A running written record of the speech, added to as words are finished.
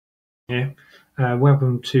here.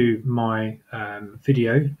 Welcome to my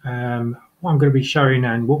video. What I'm going to be showing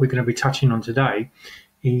and what we're going to be touching on today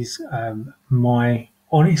is my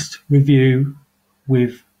honest review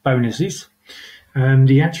with bonuses.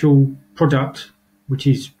 The actual product, which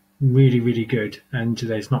is really good, and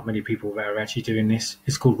there's not many people that are actually doing this,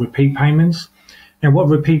 is called repeat payments. Now, what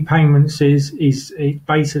repeat payments is it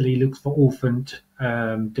basically looks for orphaned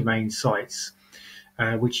domain sites,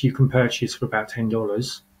 which you can purchase for about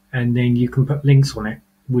 $10, and then you can put links on it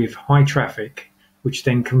with high traffic, which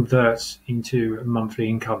then converts into a monthly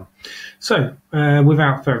income. So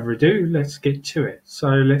without further ado, let's get to it. So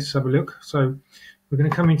let's have a look. So we're going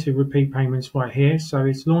to come into repeat payments right here. So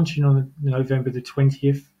it's launching on November the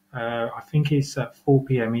 20th. I think it's at 4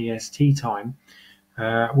 p.m. EST time.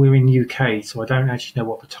 We're in UK, so I don't actually know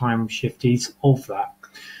what the time shift is of that.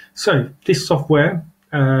 So this software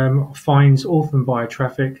finds orphan buyer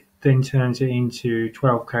traffic, then turns it into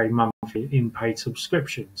 12k monthly in paid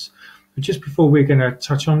subscriptions. But just before we're going to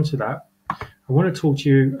touch on to that, I want to talk to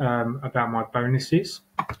you about my bonuses.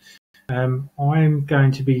 I'm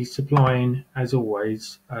going to be supplying, as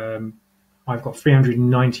always, I've got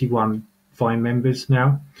 391 Vine members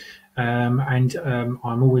now, and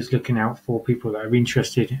I'm always looking out for people that are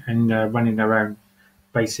interested in running their own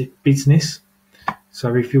basic business.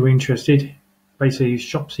 So if you're interested, basically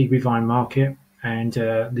shop CB Vine Market, and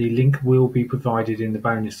the link will be provided in the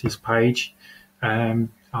bonuses page.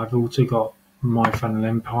 I've also got My Funnel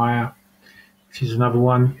Empire, which is another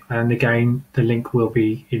one, and again the link will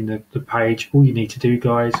be in the page. All you need to do,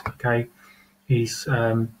 guys, okay, is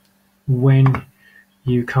when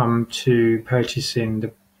you come to purchasing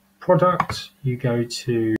the product, you go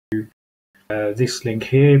to this link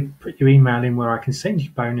here, put your email in where I can send you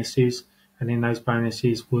bonuses, and then those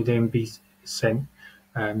bonuses will then be sent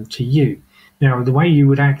to you. Now, the way you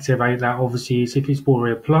would activate that obviously is if it's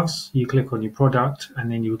Warrior Plus, you click on your product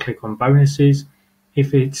and then you click on bonuses.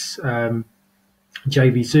 If it's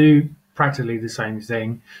JVZoo, practically the same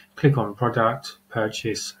thing. Click on product,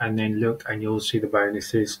 purchase, and then look, and you'll see the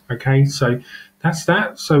bonuses. Okay, so that's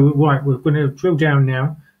that. So right, we're going to drill down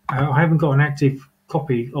now. I haven't got an active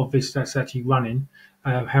copy of this that's actually running.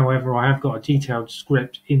 However, I have got a detailed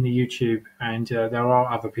script in the YouTube, and there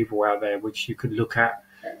are other people out there which you could look at,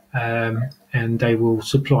 and they will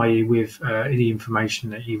supply you with the information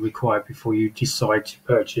that you require before you decide to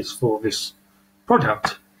purchase for this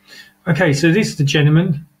product. Okay, so this is the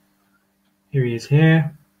gentleman. Here he is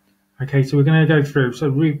here. Okay, so we're going to go through. So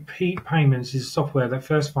repeat payments is software that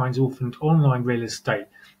first finds orphaned online real estate,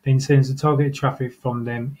 then sends the targeted traffic from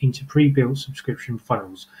them into pre-built subscription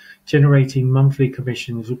funnels, generating monthly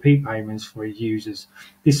commissions, repeat payments for users.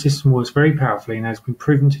 This system works very powerfully and has been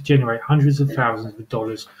proven to generate hundreds of thousands of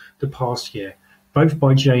dollars the past year, both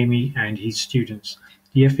by Jamie and his students.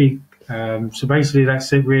 The so basically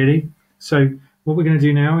that's it really. So what we're going to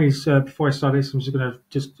do now is, before I start this, I'm just going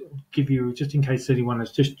to give you, just in case anyone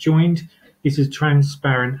has just joined, this is a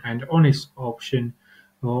transparent and honest option,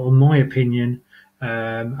 or my opinion,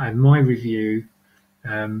 and my review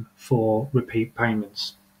for repeat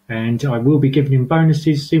payments. And I will be giving him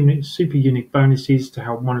bonuses, super unique bonuses to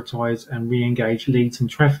help monetize and re-engage leads and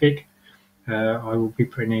traffic. I will be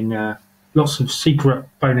putting in lots of secret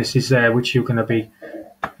bonuses there, which you'll be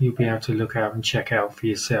able to look out and check out for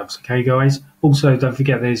yourselves. Okay, guys. Also, don't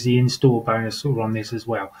forget there's the in-store bonus on this as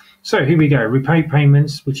well. So here we go. Repeat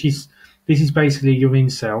payments, this is basically your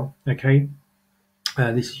in-sell. Okay,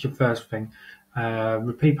 this is your first thing.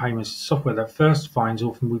 Repeat payments is software that first finds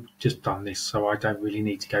orphan. We've just done this, so I don't really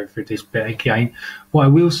need to go through this bit again. What I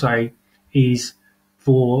will say is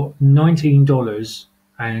for $19,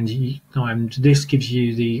 and this gives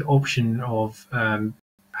you the option of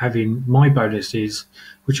having my bonuses,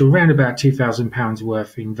 which are around about £2,000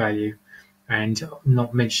 worth in value, and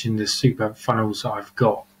not mention the super funnels that I've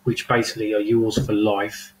got, which basically are yours for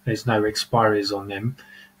life. There's no expiries on them.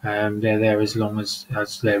 They're there as long as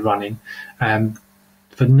they're running.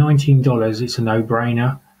 For $19, it's a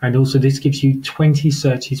no-brainer, and also this gives you 20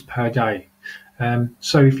 searches per day.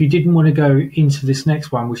 So if you didn't want to go into this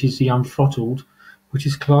next one, which is the Unthrottled, which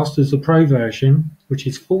is classed as the Pro version, which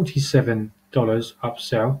is $47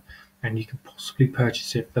 upsell, and you can possibly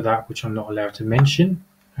purchase it for that, which I'm not allowed to mention.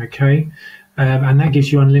 Okay, and that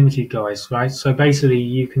gives you unlimited, guys, right? So basically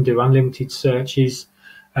you can do unlimited searches,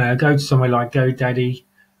 go to somewhere like GoDaddy,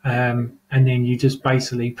 and then you just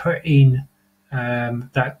basically put in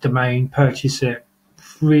that domain, purchase it.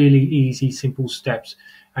 Really easy, simple steps.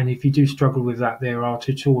 And if you do struggle with that, there are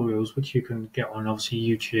tutorials which you can get on obviously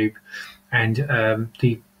YouTube, and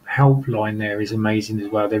the helpline there is amazing as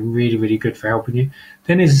well. They're really good for helping you.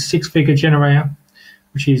 Then there's a six-figure generator.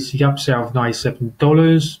 which is the upsell of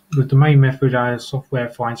 $97. With the main method, our software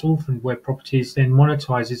finds orphaned web properties, then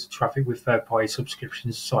monetizes the traffic with third-party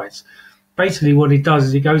subscription sites. Basically, what it does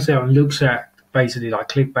is it goes out and looks at basically like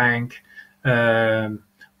ClickBank,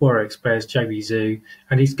 Warrior Express, JVZoo,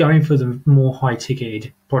 and it's going for the more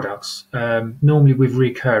high-ticketed products, normally with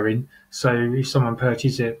recurring. So if someone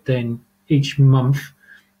purchases it, then each month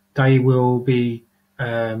they will be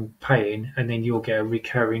paying, and then you'll get a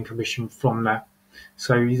recurring commission from that.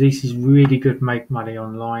 So this is really good, make money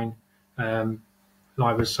online. Like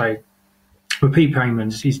I would say, repeat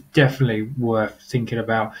payments is definitely worth thinking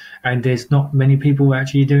about, and there's not many people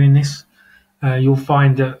actually doing this. You'll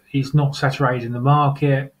find that it's not saturated in the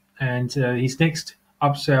market, and his next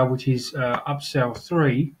upsell, which is upsell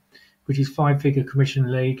 3, which is 5-figure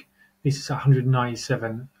commission league. This is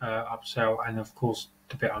 197 upsell, and of course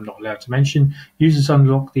the bit I'm not allowed to mention. Users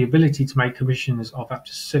unlock the ability to make commissions of up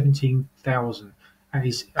to 17,000. That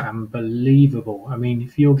is unbelievable. I mean,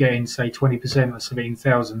 if you're getting say 20% of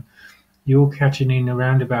 17,000, you're catching in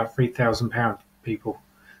around about £3,000 people.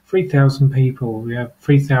 3,000 people, we have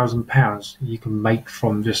 £3,000 you can make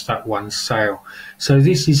from just that one sale. So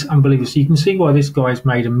this is unbelievable. So you can see why this guy's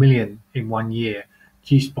made $1 million in 1 year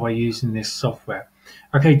just by using this software.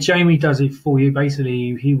 Okay, Jamie does it for you.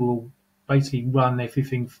 Basically, he will run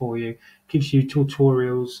everything for you, gives you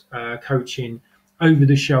tutorials, coaching over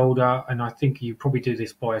the shoulder, and I think you probably do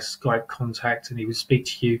this by a Skype contact, and he will speak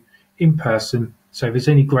to you in person. So if there's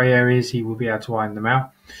any grey areas, he will be able to iron them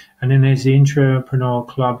out. And then there's the Entrepreneur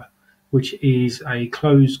Club, which is a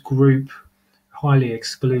closed group, highly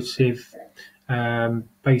exclusive.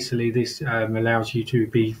 Basically, this allows you to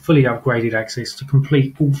be fully upgraded access to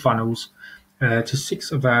complete all funnels to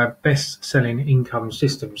 6 of our best-selling income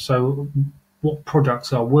systems. So what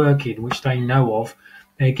products are working, which they know of,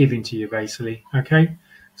 they're giving to you, basically. Okay,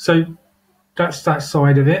 so that's that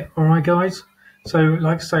side of it. All right, guys. So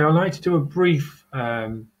like I say, I like to do a brief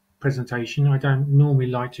presentation. I don't normally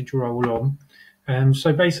like to roll on.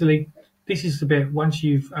 So basically, this is the bit. Once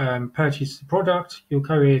you've purchased the product, you'll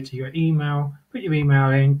go here to your email, put your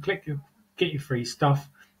email in, get your free stuff.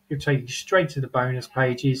 It'll take you straight to the bonus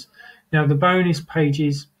pages. Now, the bonus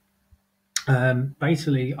pages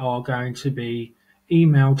basically are going to be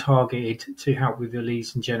email targeted to help with the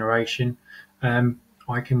leads and generation.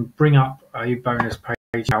 I can bring up a bonus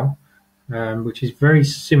page now, which is very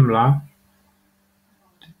similar.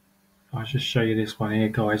 I'll just show you this one here,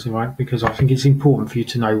 guys, all right? Because I think it's important for you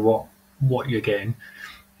to know what you're getting.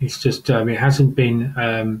 It's just it hasn't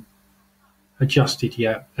been adjusted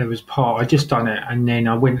yet. There was I just done it, and then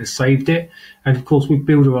I went and saved it. And of course, with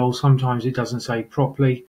Builderall, sometimes it doesn't save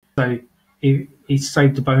properly. So it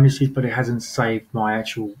saved the bonuses, but it hasn't saved my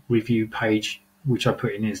actual review page, which I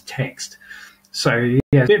put in as text. So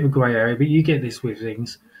yeah, a bit of a grey area, but you get this with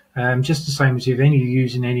things. Just the same as if you're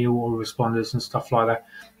using any autoresponders and stuff like that.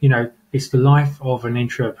 You know, it's the life of an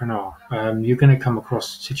entrepreneur. You're going to come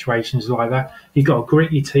across situations like that. You've got to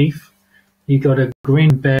grit your teeth. You've got to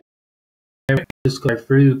grin, bear, just go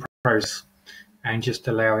through the process and just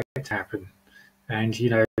allow it to happen. And, you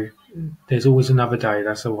know, there's always another day.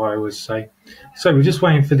 That's what I always say. So we're just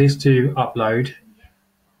waiting for this to upload.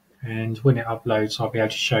 And when it uploads, I'll be able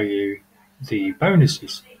to show you the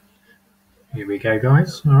bonuses. Here we go,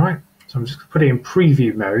 guys. All right. So I'm just going to put it in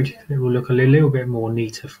preview mode. It will look a little bit more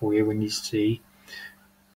neater for you when you see.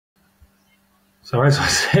 So as I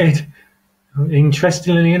said,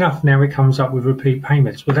 interestingly enough, now it comes up with repeat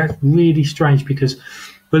payments. Well, that's really strange because,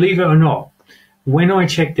 believe it or not, when I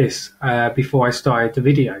checked this before I started the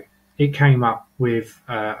video, it came up with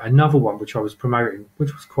another one which I was promoting,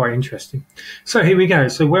 which was quite interesting. So here we go.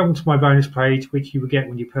 So welcome to my bonus page, which you will get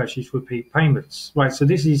when you purchase repeat payments. Right, so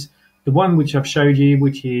this is the one which I've showed you,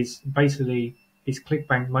 which is basically is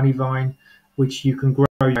ClickBank Moneyvine, which you can grow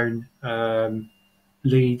your own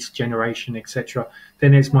leads, generation, etc.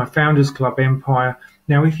 Then there's my Founders Club Empire.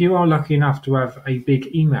 Now, if you are lucky enough to have a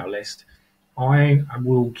big email list, I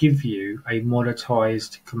will give you a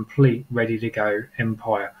monetized, complete, ready-to-go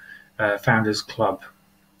Empire Founders Club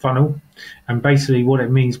funnel. And basically what it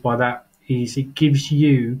means by that is it gives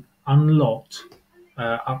you unlocked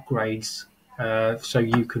upgrades so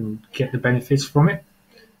you can get the benefits from it.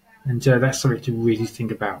 And that's something to really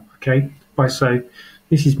think about, okay? Right, so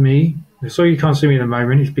this is me. So you can't see me at the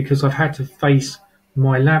moment. It's because I've had to face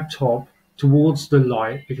my laptop towards the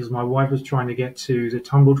light because my wife was trying to get to the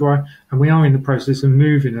tumble dryer, and we are in the process of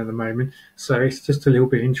moving at the moment, so it's just a little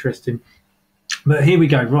bit interesting. But here we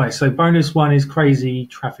go. Right, so bonus one is crazy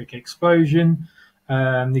traffic explosion.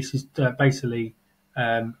 This is basically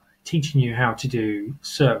teaching you how to do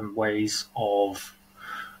certain ways of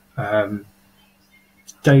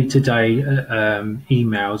day-to-day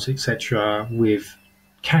emails, etc., with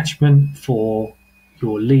catchment for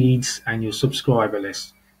your leads and your subscriber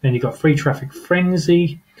list. Then you've got free traffic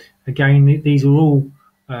frenzy. Again, these are all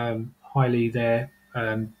highly there.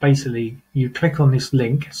 Basically, you click on this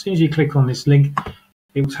link. As soon as you click on this link,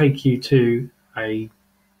 it will take you to a.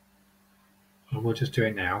 We'll just do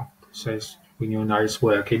it now, so when you'll know it's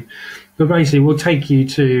working. But basically, we'll take you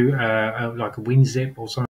to like a WinZip or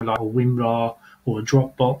something like a WinRAR or a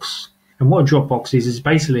Dropbox. And what a Dropbox is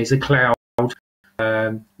basically it's a cloud,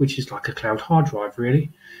 which is like a cloud hard drive, really.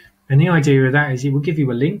 And the idea of that is it will give you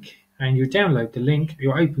a link, and you download the link,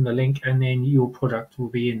 you open the link, and then your product will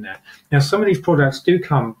be in there. Now, some of these products do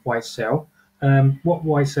come white sale. What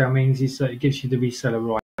white sale means is that it gives you the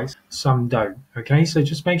reseller rights. Some don't. Okay, so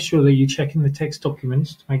just make sure that you're checking the text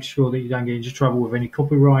documents to make sure that you don't get into trouble with any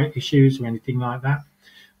copyright issues or anything like that.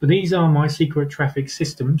 But these are my secret traffic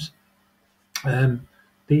systems.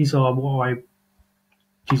 These are what I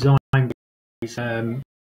designed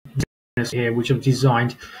here, which I've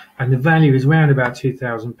designed, and the value is around about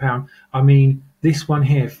 £2,000. I mean, this one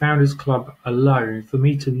here, Founders Club alone, for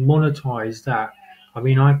me to monetize that, I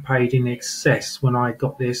mean, I paid in excess when I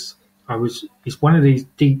got this. It's one of these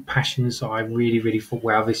deep passions that I really thought,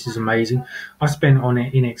 wow, this is amazing. I spent on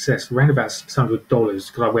it in excess around about $600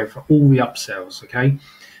 because I went for all the upsells, okay,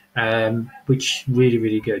 which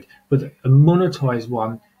really good. But a monetized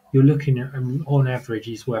one, you're looking at, on average,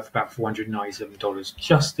 is worth about $497,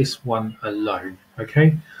 just this one alone,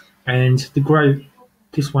 okay? And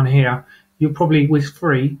this one here, you're probably, with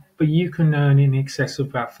free, but you can earn in excess of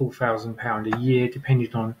about £4,000 a year,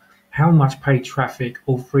 depending on how much paid traffic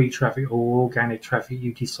or free traffic or organic traffic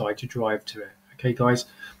you decide to drive to it. Okay, guys,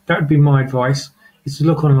 that would be my advice, is to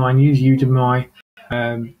look online, use Udemy,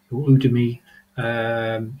 or Udemy,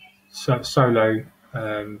 solo,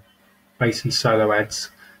 basically solo ads.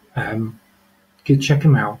 Check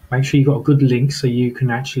them out. Make sure you've got a good link so you can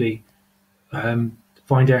actually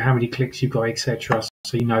find out how many clicks you've got, etc.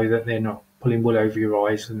 So you know that they're not pulling wool over your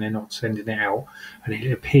eyes and they're not sending it out, and it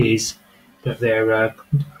appears that they're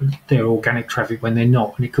organic traffic when they're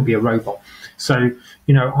not, and it could be a robot. So,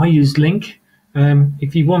 you know, I use Link.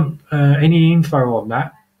 If you want any info on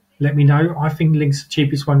that, let me know. I think Link's the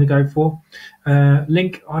cheapest one to go for.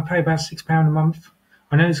 Link, I pay about £6 a month.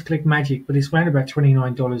 I know it's Click Magic, but it's around about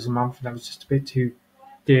 $29 a month, and that was just a bit too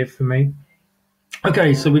dear for me.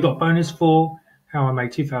 Okay, so we got bonus for how I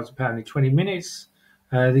made £2,000 in 20 minutes.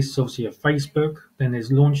 This is obviously a Facebook. Then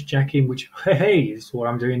there's launch jacking, which, hey, this is what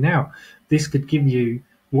I'm doing now. This could give you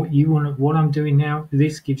what you want. What I'm doing now,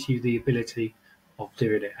 this gives you the ability of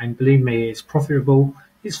doing it. And believe me, it's profitable.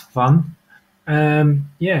 It's fun.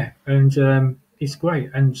 It's great.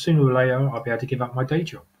 And sooner or later, I'll be able to give up my day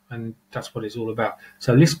job. And that's what it's all about.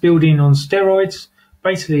 So list building on steroids.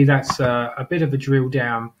 Basically, that's a bit of a drill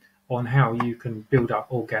down on how you can build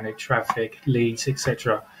up organic traffic, leads,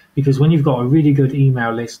 etc. Because when you've got a really good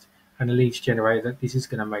email list and a leads generator, this is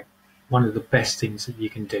going to make one of the best things that you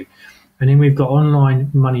can do. And then we've got online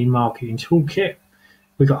money marketing toolkit.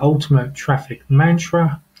 We've got ultimate traffic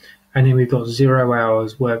mantra. And then we've got 0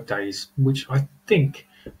 hours work days, which I think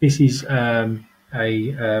this is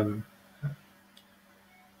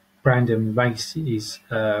Brandon Mace is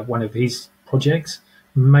one of his projects.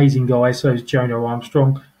 Amazing guys. So is Jonah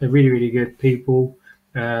Armstrong. They're really good people.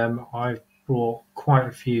 I've bought quite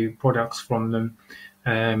a few products from them,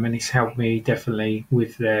 and it's helped me definitely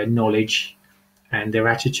with their knowledge and their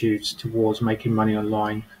attitudes towards making money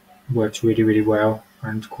online. Works really well,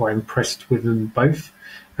 and quite impressed with them both.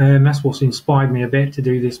 That's what's inspired me a bit to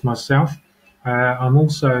do this myself. I'm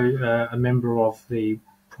also a member of the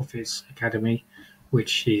Profits Academy,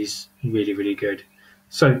 which is really good.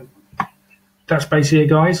 So that's basically it,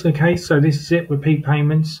 guys. Okay, so this is it, repeat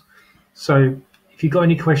payments. So if you've got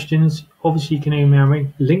any questions, obviously you can email me.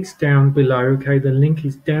 Link's down below. Okay, the link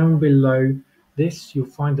is down below this. You'll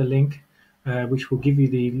find the link, which will give you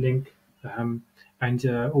the link, and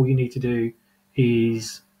all you need to do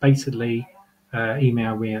is basically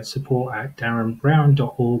email me at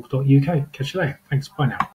support@darrenbrown.org.uk. Catch you later. Thanks. Bye now.